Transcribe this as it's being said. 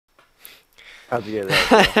How'd you get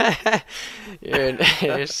that?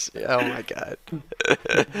 Oh my god.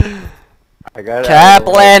 I got it.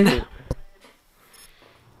 Kaplan!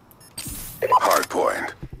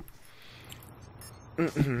 Hardpoint.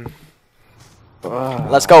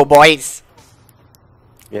 Let's go, boys!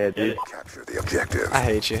 Yeah, dude. Capture the objective. I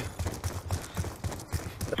hate you.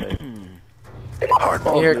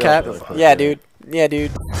 Hardpoint. You hear Cap? Yeah, dude. Yeah,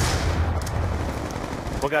 dude.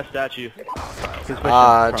 What got statue?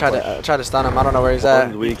 Try to stun him. I don't know where he's at.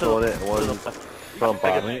 One's weak on it, one's front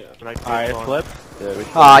bottom. Alright, flip.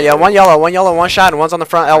 Yeah, one yellow, one shot, and one's on the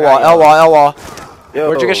front. L wall. Yo,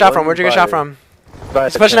 Where'd you get shot from? Where'd you get shot from? He's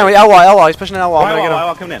He's pushing it with L wall. He's pushing L wall. I'm gonna get him.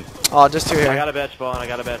 Wall coming in. Oh, just two I here. got a bad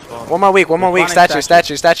spawn. One more week.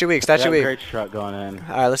 Statue weak. Great truck going in.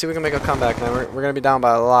 Alright, let's see if we can make a comeback now. We're gonna be down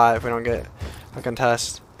by a lot if we don't get a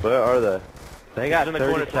contest. Where are they? They got in the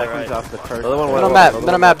 30 corner to the seconds right. off the first. Another one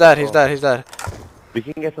Middle map dead. He's dead. We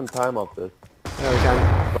can get some time off this. Yeah, we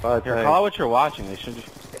can. Here, call what you're watching. They should just.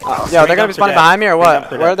 Yo, they're gonna be spawning behind me or what?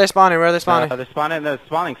 Where are they spawning? They're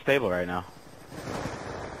spawning stable right now.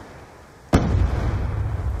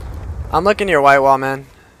 I'm looking your white wall, man.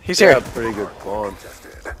 He's here. Yeah, pretty good spawn.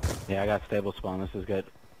 Yeah, I got stable spawn. This is good.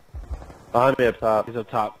 Behind me up top. He's up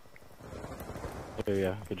top. There you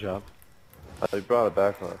go. Good job. He brought it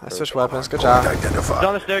back on. I switched weapons. Good job. He's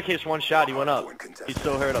on the staircase, one shot, he went up. He's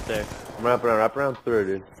so hurt up there. I'm wrap around through,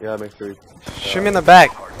 dude. You gotta make sure. Shoot me in the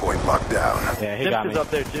back. Hardpoint locked down. Yeah, he got Dips me. is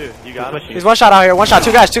up there too. You got him? He's one shot out here. One shot.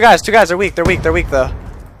 Two guys. They're weak. They're weak though.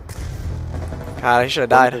 God, he should have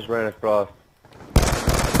died. Just ran across.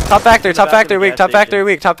 Top factory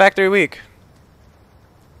weak.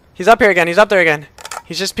 He's up here again.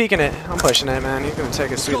 He's just peeking it. I'm pushing it, man. He's gonna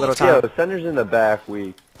take a sweet little time. Yo, the center's in the back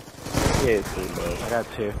weak. Yeah, I got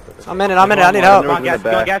two. I'm in it. I need help. He's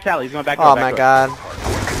going gas alley. He's going back. Oh my god.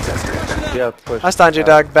 Yeah, push. I stunned you,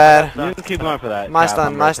 Doug. Bad. You can keep going for that. My Cap,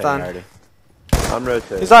 stun. I'm rotating already. I'm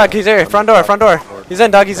rotating. He's here. Front door. He's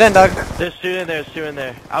in, Doug. There's two in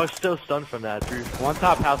there. I was still stunned from that. One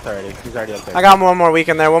top house already. He's already up there. I got one more week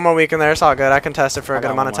in there. It's all good. I can test it for a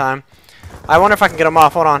good amount of time. I wonder if I can get him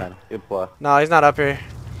off. Hold on. Good play. No, he's not up here.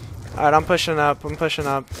 Alright, I'm pushing up.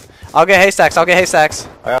 I'll get haystacks.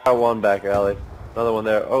 I got one back alley. Another one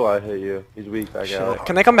there. Oh, I hit you. He's weak back alley.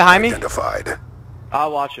 Can they come behind me? Identified.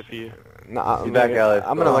 I'll watch it for you. Nah, He's back alley.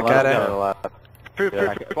 I'm gonna look at it. Proof.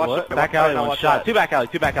 Watch the Back alley, one shot. Two back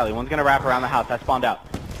alley. One's gonna wrap around the house. I spawned out.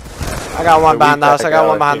 I got one behind the house.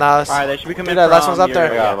 Alright, they should be coming in. Last one's up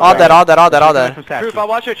there. Yeah, All dead. Proof, I'll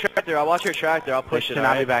watch your tractor. I'll push it.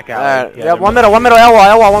 I'll be back Alright, alley. yeah, one middle, L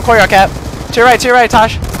wall, one courtyard cap. To your right,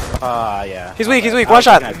 Tosh. Yeah. He's weak, one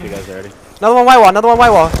shot. Another one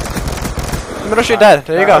white wall. The middle shoot dead.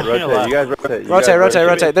 There you go. Rotate. You guys rotate.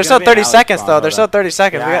 Rotate. There's still 30 seconds though.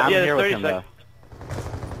 Yeah, Yeah, I'm here with 30 him though.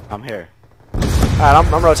 I'm here. Alright,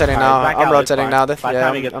 I'm rotating now. By the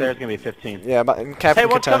time he gets there, it's gonna be 15. Yeah, but Cap Hey,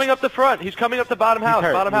 can one's contest. coming up the front. He's coming up the bottom house.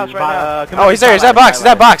 Bottom house right now. Oh, he's there. He's that box.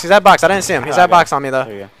 I didn't see him. He's that box on me though.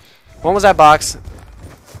 There you go. One was that box.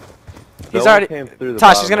 He's already.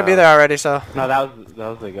 Tosh, he's gonna be there already. So. No, that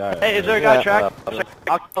was the guy. Hey, is there a guy tracked?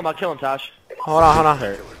 I'll kill him, Tosh. Hold on.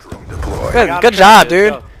 Deployed. Good job,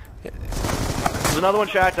 dude. There's another one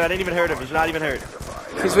tracked. I didn't even hurt him. He's not even hurt.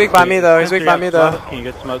 He's weak by me though. Can you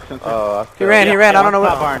get smoke since? He ran. I don't know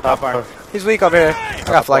what. Top barn. He's weak over here. I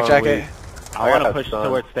got flak jacket. I want to push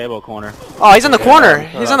towards stable corner. Oh, he's in the corner.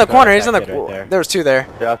 He's in the corner. Right There was two there.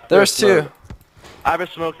 Yeah, There's two. I have a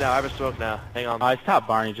smoke now. Hang on. It's top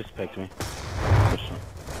barn. He just picked me.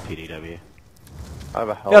 TDW. I have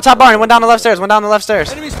a help. Yo, top barn. Went down the left stairs.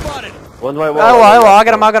 Enemy spotted. One's white wall. I'll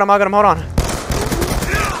get him. Hold on.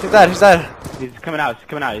 He's dead. He's coming out.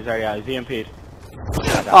 He's already out. He's EMP'd.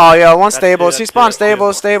 Oh, yo, one stables. He spawned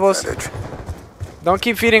stables. Advantage. Don't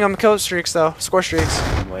keep feeding him kill streaks though. Score streaks.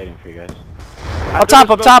 I'm waiting for you guys. Up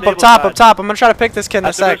top. I'm gonna try to pick this kid in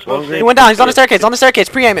a sec. He went down. He's on the staircase.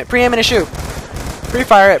 Pre-aim it and shoot.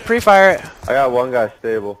 Pre-fire it. I got one guy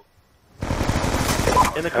stable.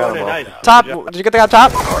 In the corner, nice. Top. Did you get the guy up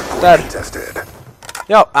top? Dead. Tested.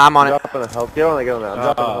 Yo, I'm on it. Dropping a help. Get on that.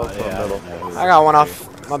 I'm dropping a help from middle. I got one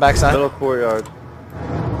off my backside. Middle courtyard.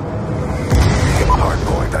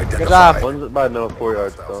 Hardpoint identified. Good job. One's by middle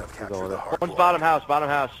courtyard, so he's on it. One's bottom house.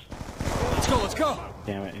 Let's go.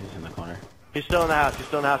 Damn it, he's in the corner. He's still in the house.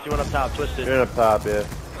 He went up top, twisted. You're up top, yeah.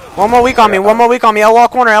 One more week on me. L wall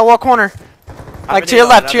corner. Like to your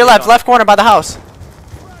left corner by the house.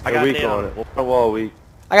 I got weak nade on on it. One wall weak.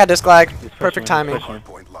 I got disc lag. He's Perfect pushing, timing.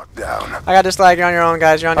 Hardpoint locked down. I got disc lag. You're on your own,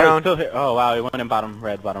 guys. You're on your Oh, he's own. still here. Oh wow, he went in bottom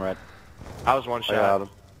red. I was one I got shot. him.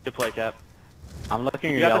 Good play, Cap. I'm looking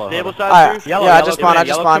at You your got yellow. the stable Hold side, Alright. Proof? Yellow, Yeah, I yellow just coming spawned. in,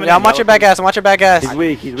 yellow coming Yeah, I'm in, watching yellow back gas.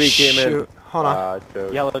 coming He's weak. Came in. Shoot. Hold on.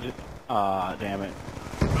 Yellow just... damn it.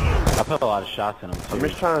 I put a lot of shots in them, too. I'm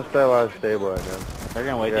just trying to stay alive stable right now. They're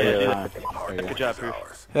gonna wait Yeah, till yeah. Good job,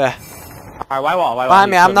 Proof. Yeah. Alright, white wall.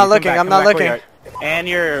 Behind me, I'm not looking, I'm not looking. And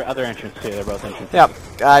your other entrance, too. They're both entrances. Yep.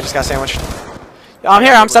 I just got sandwiched. I'm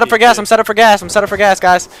here. I'm set up for gas. I'm set up for gas. I'm set up for gas,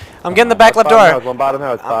 guys. I'm getting the back left door. One bottom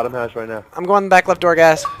house. Bottom house right now. I'm going the back left door,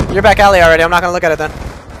 gas. You're back alley already. I'm not gonna look at it then.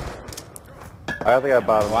 I think I got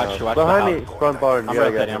bottom house. Watch Behind the me, front barn. I'm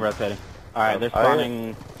rotating, I'm rotating. Alright, they're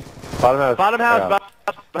spawning... Bottom house. Bottom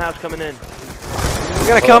house coming in. He's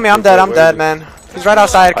gonna kill me. I'm dead. I'm dead, man. He's right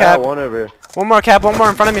outside, I Cap. got one over here. One more, Cap. One more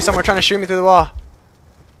in front of me somewhere trying to shoot me through the wall.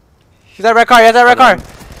 He's that red car. He has that red car.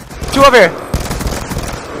 Two over here.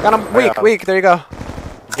 Got him. Weak, weak. There you go.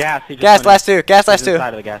 Gas, he just Gas, last two. Gas, last two.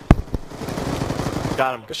 Side of the gas.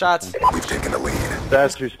 Got him. Good shots. We've taken the lead.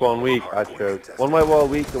 That's two spawn weak. I choked. One white wall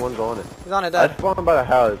weak, the one's on it. He's on it, I dead. spawned by the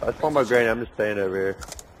house. I spawned by Granny. I'm just staying over here.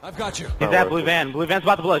 I've got you. He's that blue van. Blue van's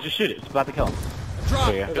about to blow. Just shoot it. It's about to kill him. Drop.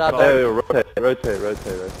 There you Good go. job, Hey, dead.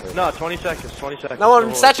 rotate. No, 20 seconds. 20 seconds. No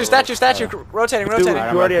one. Statue. Rotating, Two rotating.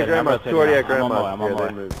 already at grandma. rotating. Two already at I'm on grandma. my way, I'm on Yeah, my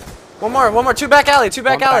they way. moved. One more. Two back alley. Two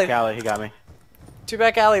back One alley. back alley. He got me. Two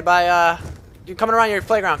back alley by you coming around your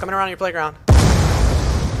playground. Coming around your playground.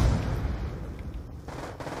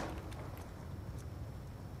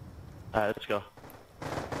 Alright, let's go.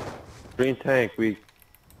 Green tank weak.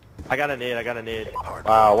 I got a nade.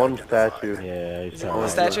 Wow, one statue. Yeah, he's One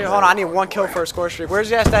statue. Hold on. I need one kill for a score streak. Where's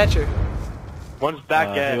that statue? One's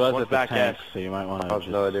back gas. He was One's at the back tank, gas. so you might want I to have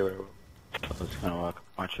no idea where. just kind of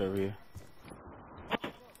watch over you.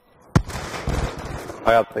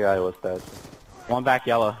 I got the guy with statue. One back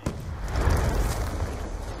yellow.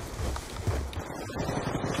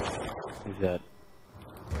 He's dead.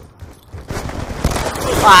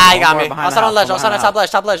 Ah, he got me. behind Outside the on ledge. house, Outside on behind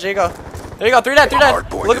the top ledge. There you go. There you go. Three dead.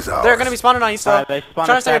 Hardpoint Look, is they're ours. gonna be spawning on you still. They spawned Trying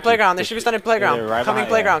a to stay in your statue. playground. They should be standing in playground. They're right Coming behind-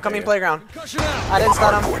 playground. yeah, Coming yeah. playground. Concussion out. I didn't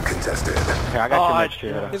stun him. Hardpoint contested. Here, I got your mid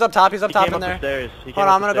shoot. He's up top. He's up He top came in up the there. stairs. He came Hold on.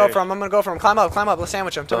 up I'm the gonna go stairs. for him. I'm gonna go for him. Climb up. Let's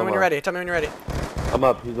sandwich him. Tell me when you're ready. I'm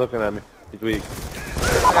up. He's looking at me. He's weak.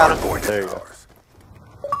 I got him. Hardpoint There is you go. ours.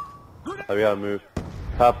 I gotta move.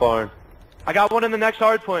 Top barn. I got one in the next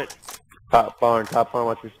hard point. Top barn.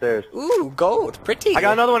 Watch your stairs. Ooh, gold. Pretty. I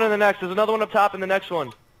got another one in the next. There's another one up top in the next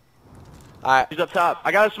one. Alright. He's up top.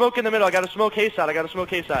 I got a smoke in the middle. I got a smoke case side.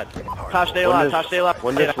 Tosh, stay alive.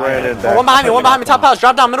 One just ran in back. One behind me. Top house.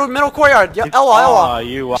 Drop down. Middle courtyard. L Oh, wall.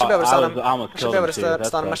 you I should be able to stun him. I almost I should killed be able him to too.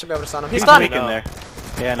 stun him. I That's should be able to stun him. He's He's stunned. weak in there.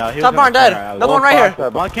 Yeah, no, he Top was barn in the corner. dead. Another one right here.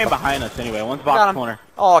 One came behind us anyway. One's Got box him. corner.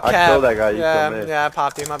 Oh, I cap. killed that guy, you killed me. Yeah, I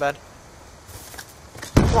popped you. My bad.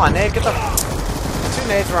 Come on, Nate. Get the... Two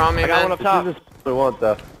nades were on me, I got man. one up top. This is what we want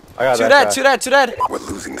though. I got Two that dead. guy. Two dead. We're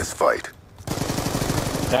losing this fight.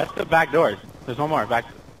 That's the back doors. There's one more. Back.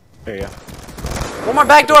 There you go. One more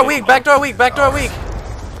back door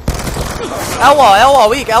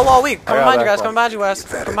weak. L wall weak. Come got behind you that guys. one. Come behind you guys.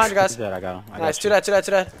 He's dead. I got him. I got Nice. you. Two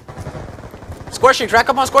dead. Score streaks. Rack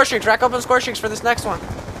up on score streaks for this next one.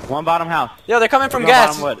 One bottom house. Yo, they're coming from No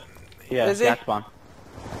gas. bottom wood. Yeah, Is he? gas spawn.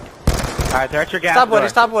 Alright, they're at your gas Top wood. door.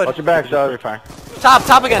 He's top wood. Watch your back, dog. Fire.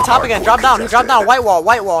 Top again. Drop down. White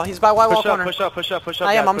wall. He's by white wall corner. Push up.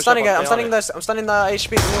 I am. I'm stunning it. I'm stunning the HP.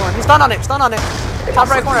 The new one. He's stun on it. Top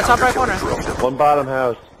right corner. One bottom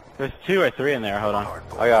house. There's 2 or 3 in there. Hold on.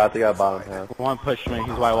 I think I got bottom house. One pushed me.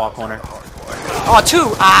 He's white wall corner. Oh, 2.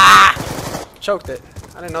 Ah! Choked it.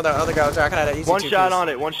 I didn't know that other guy was there. I could have had an easy One 2 shot piece. on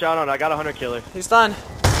it. I got a hunter killer. He's done.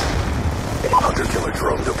 Hunter killer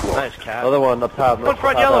drone deployed. Nice cat. Another one up top. One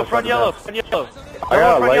front yellow. Front yellow. I got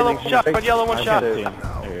a Front yellow lightning shot. strike. Front yellow one I shot. did. See him.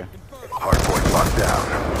 There you go. Hardpoint locked down.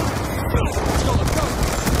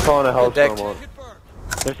 Calling a Good dick. hellstorm on.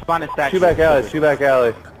 They're spawning stacks. Two back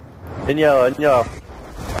alley. In yellow.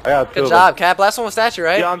 I got two Good of job, Cap. Last one was statue,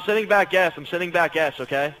 right? Yeah, I'm sitting back gas.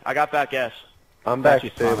 Okay? I got back gas. them. I'm back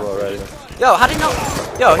Statue stable spawn. already. Yo, how do you know?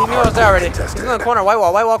 Yo, he knew I was there already. He's in the corner. White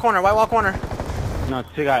wall corner. No, it's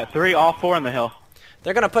 2 guys. 3, all 4 in the hill.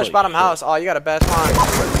 They're gonna push Holy bottom shit. house. Oh, you got a bad spawn.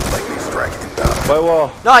 Lightning strike inbound. White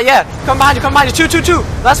wall. No, yeah. Come behind you. 2.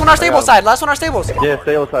 Last one our stable side. Yeah,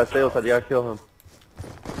 stable side. You gotta kill him.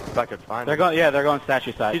 If I could find They're him. going. Yeah, they're going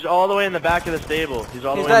statue side. He's all the way in the back of the stable. He's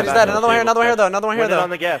dead. Another one here though. Win it on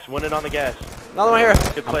the gas. Another one here.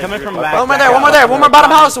 Good play. coming from Good back. play. One more there. One more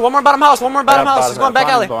bottom house. One more bottom house. He's going back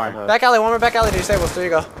alley. Barn. Back alley. One more back alley to your stables. There you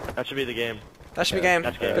go. That should be the game. That should be game.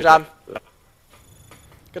 that's game. Good job.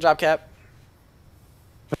 Good job, Cap.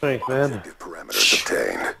 Thanks, man. Objective parameters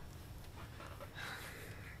obtained.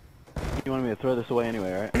 You wanted me to throw this away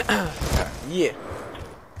anyway, right? Yeah.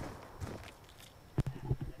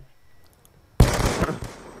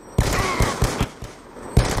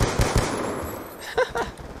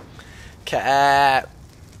 Cap.